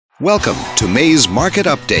Welcome to May's Market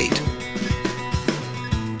Update.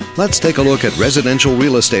 Let's take a look at residential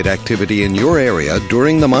real estate activity in your area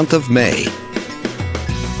during the month of May.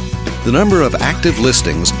 The number of active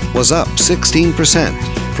listings was up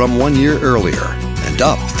 16% from 1 year earlier and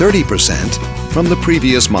up 30% from the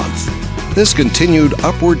previous month. This continued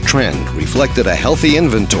upward trend reflected a healthy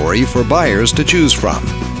inventory for buyers to choose from.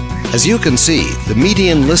 As you can see, the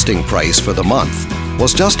median listing price for the month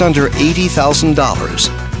was just under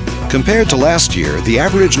 $80,000. Compared to last year, the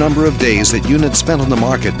average number of days that units spent on the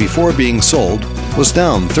market before being sold was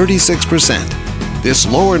down 36%. This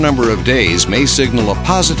lower number of days may signal a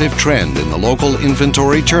positive trend in the local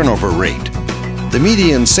inventory turnover rate. The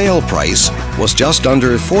median sale price was just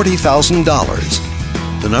under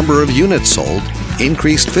 $40,000. The number of units sold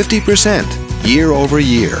increased 50% year over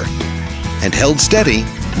year and held steady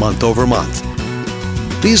month over month.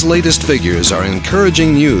 These latest figures are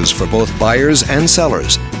encouraging news for both buyers and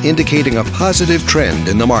sellers, indicating a positive trend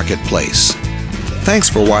in the marketplace. Thanks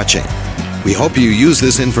for watching. We hope you use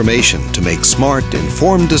this information to make smart,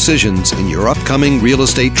 informed decisions in your upcoming real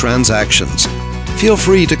estate transactions. Feel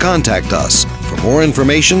free to contact us for more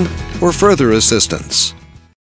information or further assistance.